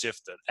it just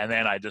shifted. And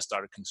then I just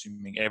started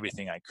consuming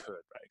everything I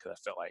could, right? Because I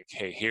felt like,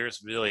 hey,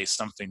 here's really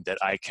something that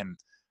I can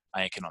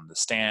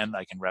understand,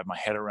 I can wrap my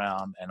head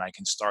around, and I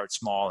can start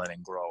small and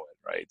then grow it,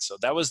 right? So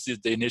that was the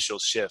initial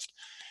shift.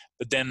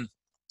 But then,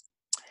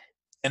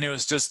 and it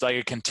was just like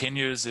a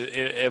continuous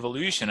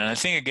evolution. And I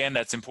think, again,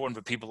 that's important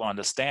for people to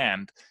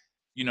understand.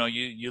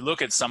 You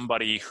look at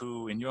somebody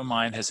who in your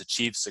mind has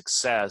achieved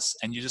success,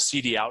 and you just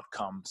see the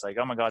outcomes. Like,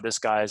 oh my God, this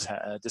guy has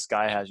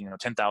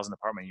 10,000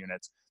 apartment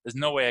units. There's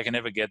no way I can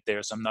ever get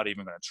there, so I'm not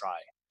even going to try.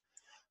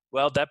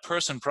 Well, that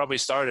person probably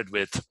started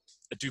with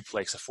a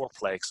duplex, a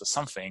fourplex, or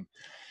something,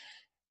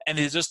 and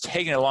it's just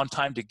taking a long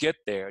time to get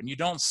there. And you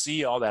don't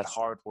see all that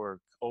hard work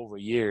over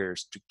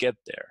years to get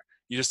there.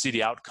 You just see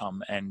the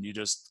outcome, and you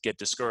just get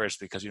discouraged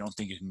because you don't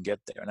think you can get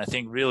there. And I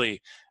think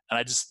really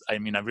I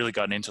mean, I've really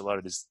gotten into a lot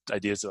of these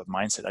ideas of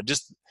mindset. I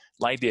just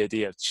like the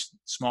idea of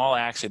small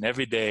action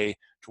every day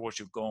towards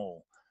your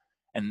goal,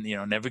 and,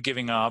 never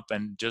giving up,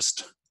 and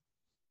just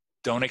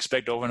don't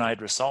expect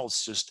overnight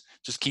results.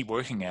 Just keep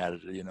working at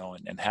it,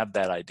 and have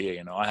that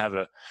idea. I have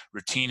a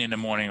routine in the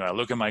morning where I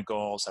look at my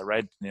goals, I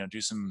write,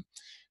 do some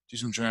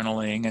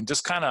journaling, and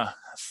just kind of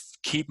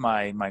keep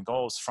my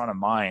goals front of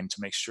mind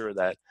to make sure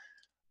that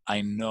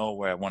I know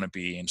where I want to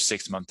be in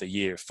 6 months, a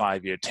year,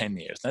 5 years, 10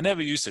 years. I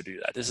never used to do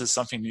that. This is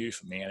something new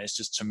for me, and it's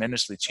just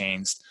tremendously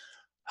changed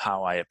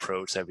how I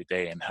approach every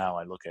day and how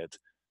I look at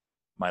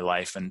my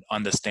life, and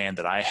understand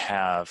that I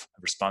have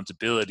a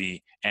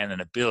responsibility and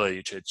an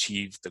ability to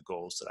achieve the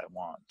goals that I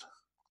want.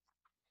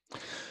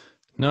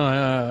 No,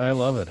 I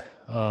love it.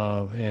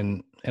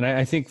 And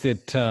I think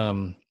that,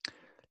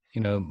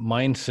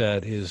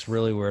 mindset is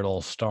really where it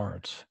all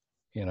starts.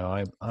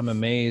 I'm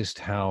amazed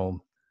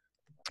how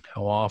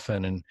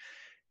often,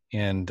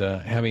 and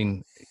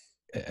having,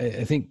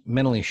 I think,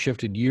 mentally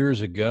shifted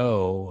years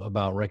ago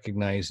about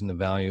recognizing the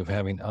value of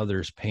having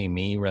others pay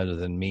me rather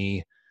than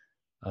me,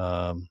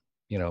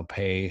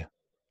 pay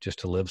just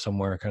to live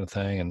somewhere, kind of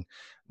thing. And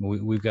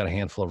we've got a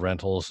handful of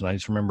rentals, and I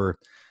just remember,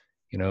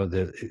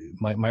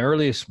 my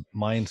earliest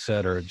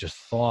mindset or just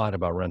thought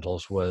about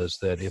rentals was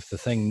that if the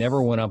thing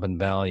never went up in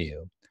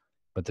value,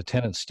 but the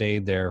tenant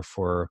stayed there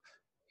for,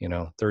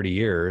 30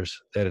 years,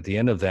 that at the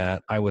end of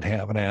that, I would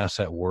have an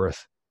asset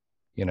worth,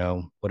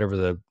 whatever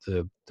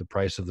the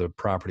price of the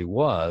property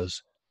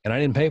was, and I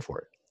didn't pay for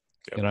it.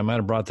 Yep. I might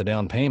have brought the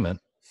down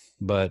payment,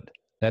 but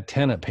that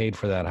tenant paid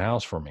for that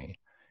house for me.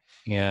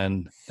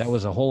 And that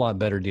was a whole lot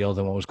better deal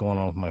than what was going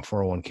on with my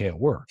 401k at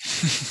work.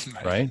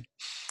 Right?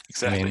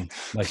 Exactly. I mean,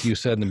 like you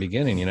said in the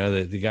beginning,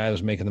 the guy who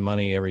was making the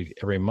money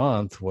every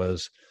month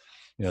was,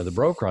 the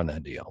broker on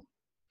that deal.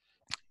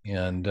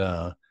 And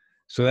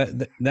so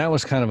that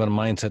was kind of a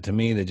mindset to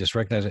me that just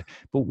recognized it.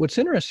 But what's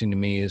interesting to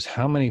me is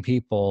how many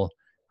people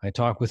I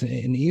talk with,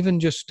 and even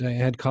just I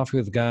had coffee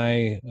with a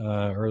guy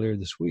earlier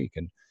this week,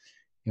 and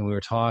we were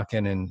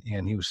talking, and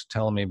he was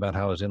telling me about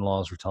how his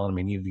in-laws were telling him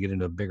he needed to get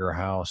into a bigger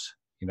house,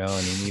 and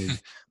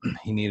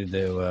he needed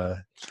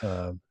to,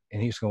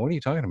 and he was going, "What are you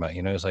talking about?"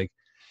 It's like,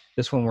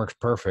 this one works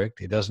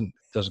perfect. It doesn't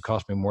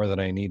cost me more than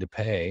I need to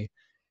pay,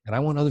 and I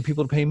want other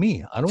people to pay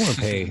me. I don't want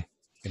to pay,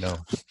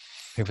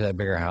 pay for that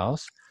bigger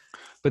house.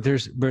 But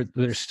there's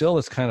still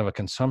this kind of a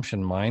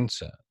consumption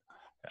mindset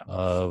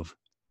of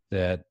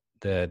that,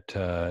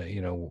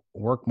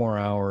 work more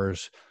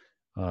hours,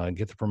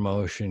 get the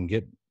promotion,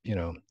 get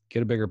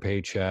a bigger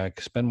paycheck,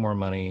 spend more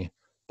money,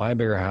 buy a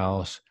bigger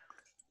house.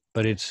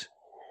 But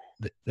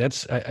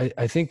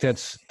I think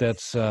that's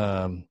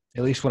at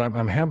least what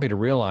I'm happy to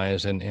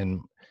realize,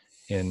 in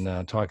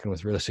talking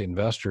with real estate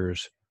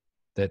investors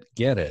that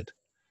get it.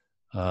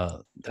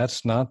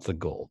 That's not the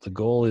goal. The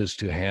goal is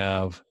to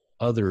have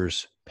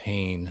others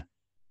paying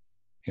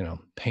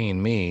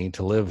me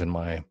to live in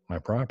my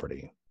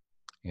property.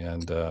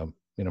 And,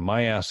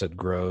 my asset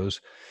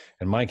grows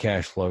and my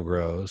cash flow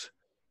grows,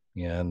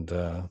 and,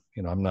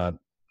 I'm not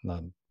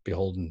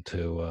beholden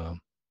to,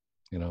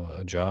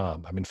 a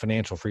job. I mean,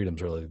 financial freedom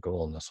is really the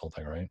goal in this whole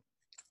thing, right?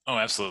 Oh,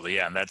 absolutely.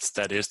 Yeah. And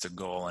that is the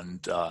goal.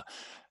 And,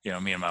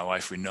 me and my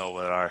wife, we know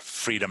what our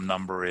freedom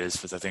number is,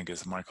 because I think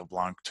it's a Michael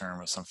Blanc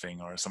term or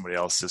something, or somebody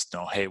else just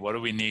know, hey, what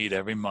do we need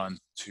every month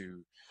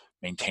to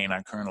maintain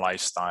our current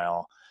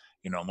lifestyle?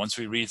 Once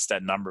we reach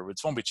that number,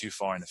 which won't be too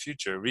far in the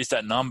future, reach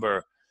that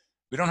number,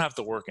 we don't have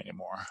to work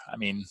anymore. I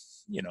mean,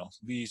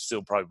 we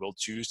still probably will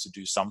choose to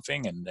do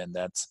something, and then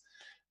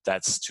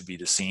that's to be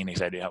seen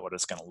exactly what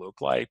it's going to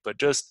look like. But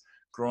just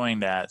growing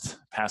that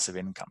passive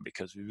income,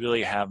 because we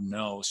really have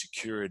no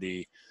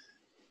security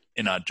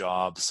in our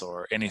jobs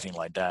or anything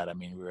like that. I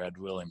mean, we're at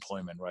will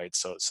employment, right?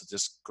 So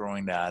just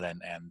growing that,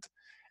 and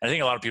I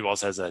think a lot of people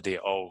also has the idea,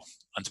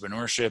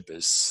 entrepreneurship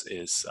is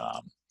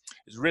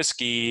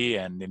risky,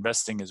 and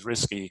investing is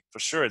risky. For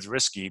sure, it's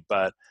risky,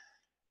 but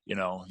you're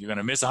going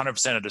to miss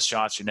 100% of the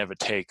shots you never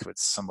take, what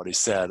somebody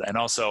said. And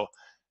also,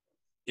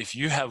 if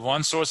you have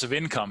one source of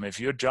income,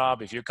 if your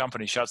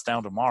company shuts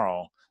down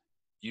tomorrow,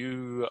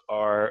 you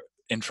are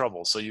in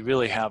trouble. So you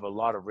really have a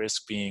lot of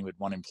risk being with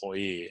one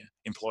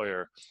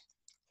employer.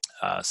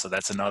 So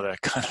that's another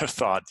kind of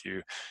thought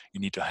you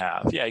need to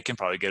have. Yeah, you can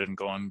probably get it and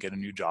go and get a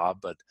new job,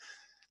 but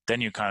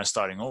then you're kind of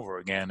starting over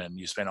again, and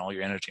you spend all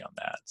your energy on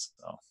that.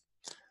 So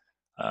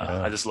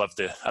I just love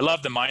the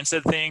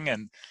mindset thing,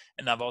 and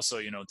I've also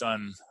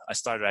I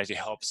started actually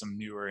help some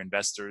newer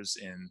investors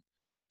in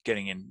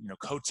getting in,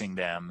 coaching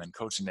them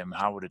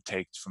how would it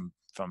take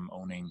from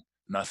owning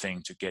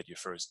nothing to get your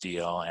first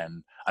deal.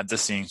 And I'm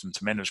just seeing some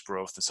tremendous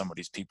growth in some of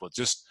these people,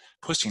 just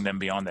pushing them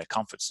beyond their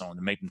comfort zone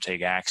to make them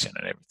take action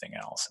and everything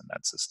else. And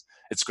that's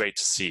it's great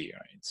to see,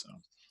 right? So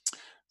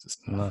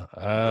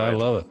I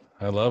love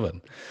it.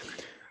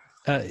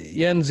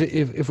 Jens,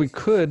 if we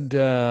could,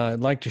 I'd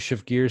like to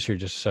shift gears here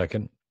just a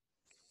second.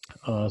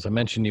 As I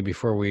mentioned to you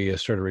before we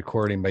started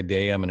recording, by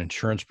day I'm an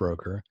insurance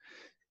broker,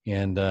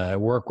 and I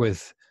work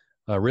with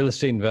real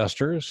estate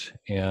investors,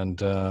 and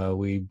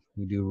we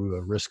do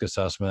a risk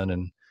assessment,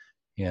 and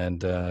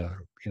and kind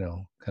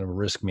of a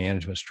risk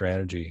management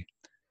strategy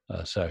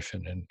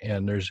session.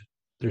 And there's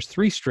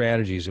three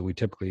strategies that we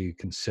typically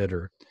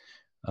consider.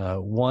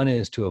 One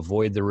is to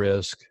avoid the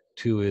risk.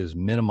 Two is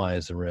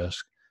minimize the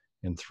risk.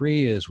 And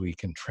three is we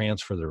can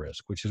transfer the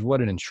risk, which is what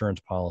an insurance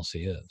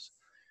policy is.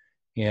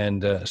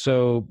 And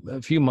so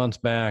a few months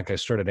back, I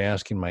started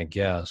asking my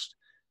guests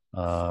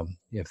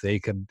if they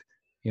could,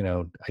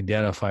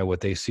 identify what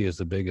they see as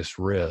the biggest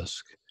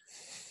risk.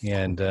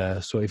 And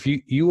so if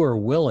you are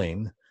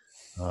willing,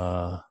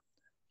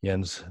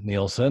 Jens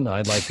Nielsen,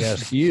 I'd like to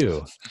ask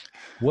you,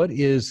 what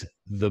is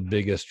the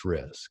biggest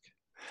risk?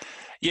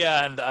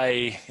 Yeah, and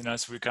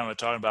as we kind of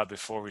talking about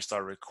before we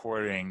start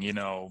recording,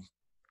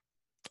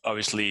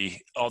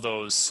 obviously all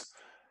those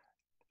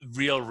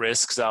real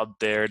risks out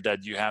there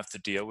that you have to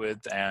deal with.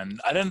 And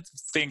I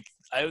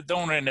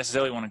don't really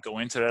necessarily want to go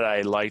into that.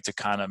 I like to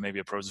kind of maybe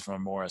approach it from a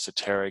more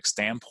esoteric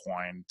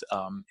standpoint,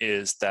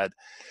 is that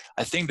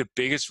I think the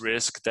biggest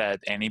risk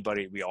that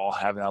we all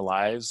have in our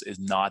lives is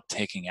not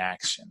taking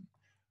action.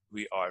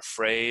 We are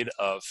afraid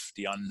of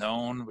the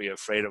unknown. We are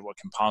afraid of what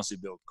can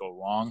possibly go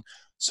wrong.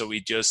 So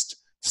we just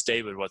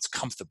stay with what's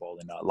comfortable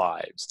in our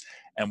lives.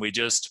 And we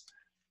just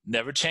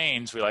never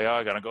change. We're like,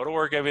 I got to go to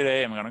work every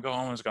day. I'm going to go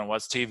home. I'm going to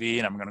watch TV,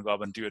 and I'm going to go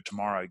up and do it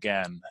tomorrow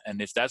again.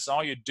 And if that's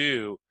all you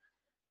do,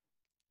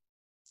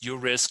 your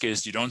risk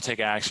is you don't take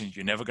action.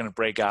 You're never going to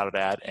break out of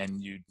that,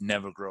 and you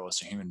never grow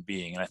as a human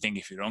being. And I think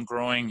if you don't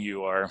growing,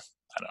 you are,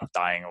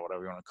 dying or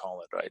whatever you want to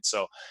call it, right?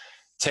 So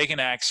taking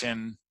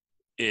action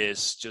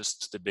is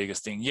just the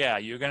biggest thing. Yeah,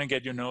 you're going to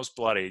get your nose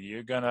bloodied.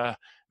 You're going to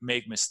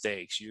make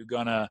mistakes. You're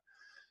going to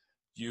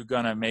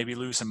maybe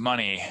lose some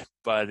money,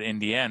 but in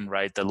the end,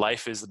 right, the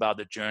life is about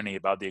the journey,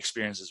 about the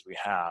experiences we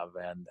have,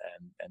 and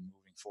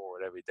moving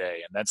forward every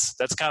day. And that's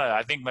kind of,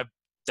 I think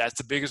that's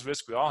the biggest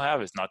risk we all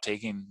have, is not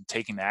taking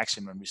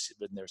action when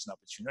there's an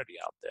opportunity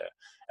out there,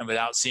 and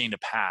without seeing the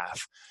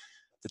path.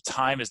 The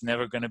time is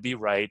never going to be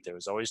right. There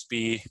will always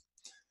be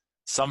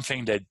some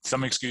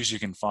excuse you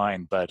can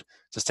find, but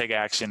just take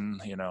action.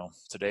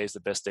 Today is the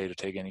best day to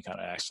take any kind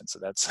of action.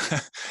 So that's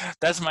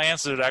my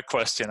answer to that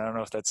question. I don't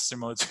know if that's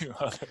similar to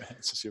other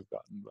answers you've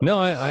gotten. But. No,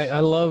 I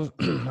love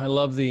I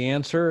love the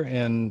answer,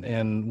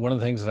 and one of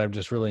the things that I've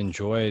just really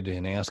enjoyed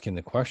in asking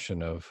the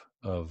question of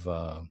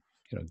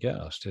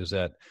guest is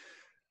that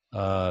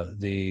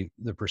the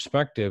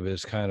perspective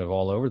is kind of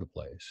all over the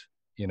place,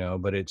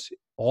 but it's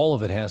all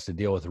of it has to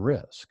deal with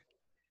risk,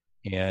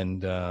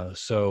 and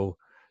so.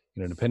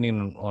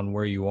 Depending on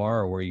where you are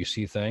or where you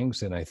see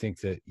things, and I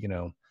think that,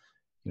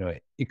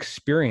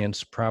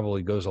 experience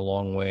probably goes a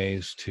long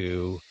ways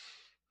to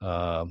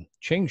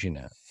changing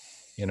that.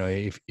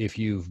 If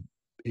you've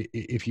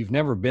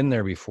never been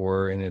there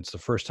before and it's the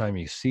first time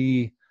you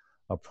see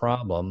a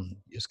problem,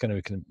 it's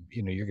going to,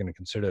 you're going to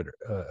consider it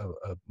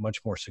a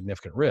much more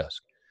significant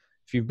risk.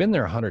 If you've been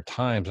there 100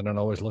 times and it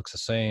always looks the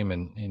same,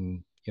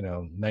 and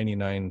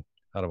 99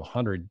 out of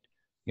 100,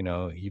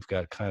 you've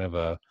got kind of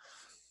a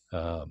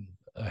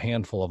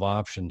handful of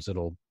options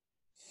that'll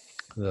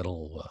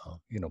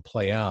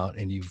play out,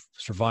 and you've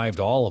survived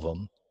all of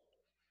them,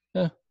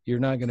 you're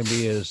not going to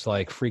be as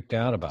freaked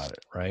out about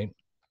it, right?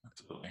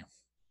 Absolutely.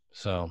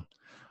 So,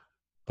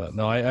 but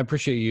no, I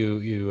appreciate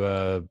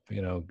you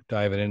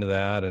diving into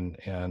that, and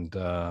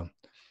like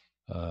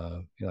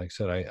I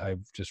said,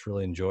 I've just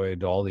really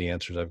enjoyed all the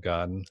answers I've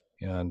gotten,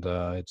 and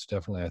it's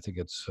definitely, I think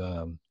it's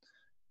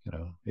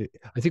I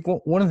think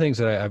one of the things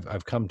that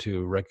I've come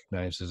to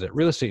recognize is that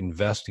real estate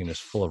investing is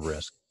full of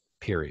risk,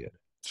 period.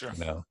 Sure.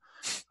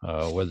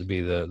 Whether it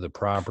be the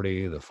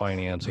property, the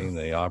financing,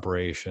 the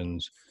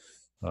operations,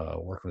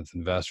 working with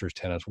investors,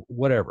 tenants,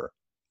 whatever.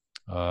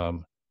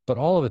 But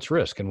all of it's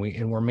risk, and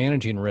we're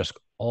managing risk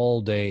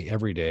all day,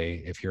 every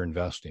day, if you're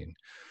investing.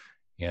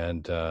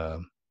 And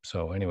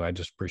so anyway, I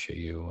just appreciate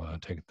you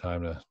taking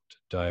time to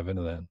dive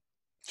into that.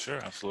 Sure,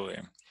 absolutely.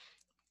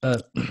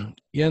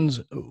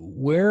 Jens,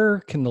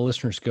 where can the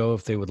listeners go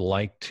if they would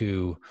like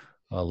to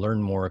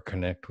learn more or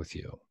connect with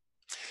you?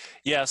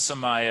 Yeah, so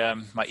my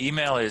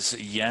email is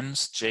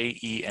Jens,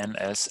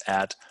 Jens,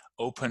 at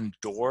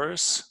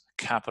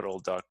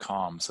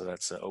opendoorscapital.com. So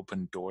that's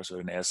open doors with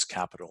an S,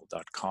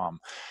 capital.com.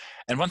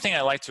 And one thing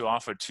I like to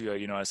offer to,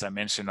 as I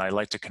mentioned, I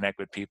like to connect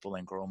with people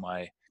and grow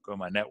my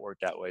network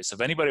that way. So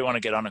if anybody want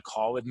to get on a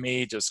call with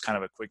me, just kind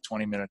of a quick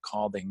 20-minute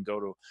call, they can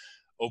go to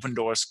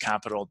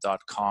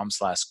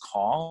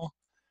opendoorscapital.com/call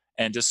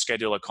and just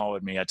schedule a call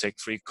with me. I take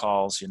free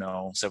calls,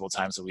 several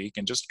times a week,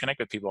 and just connect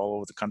with people all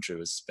over the country.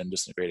 It's been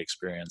just a great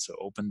experience. So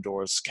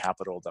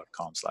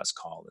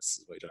opendoorscapital.com/call. This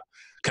is the way to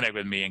connect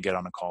with me and get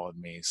on a call with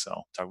me.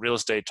 So talk real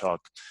estate,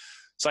 talk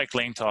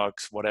cycling, talk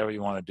whatever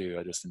you want to do.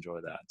 I just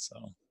enjoy that.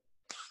 So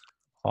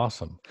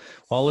awesome.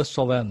 Well, I'll list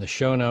all that in the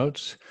show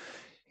notes,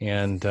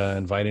 and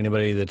invite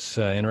anybody that's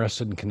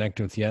interested in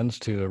connecting with Jens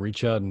to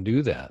reach out and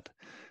do that.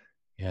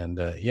 And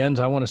Jens,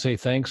 I want to say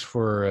thanks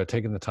for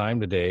taking the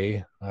time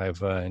today. I've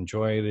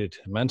enjoyed it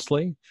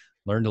immensely,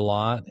 learned a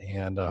lot,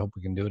 and I hope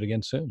we can do it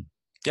again soon.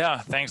 Yeah,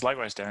 thanks.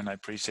 Likewise, Darren. I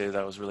appreciate it.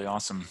 That was really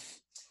awesome.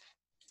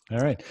 All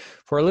right.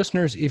 For our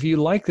listeners, if you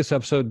like this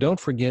episode, don't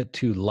forget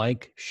to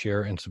like,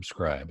 share, and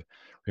subscribe.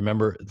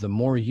 Remember, the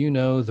more you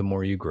know, the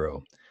more you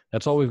grow.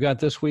 That's all we've got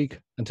this week.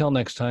 Until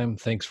next time,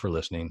 thanks for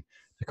listening.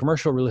 The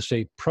Commercial Real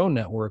Estate Pro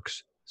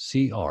Network's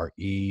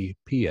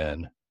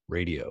CREPN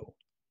Radio.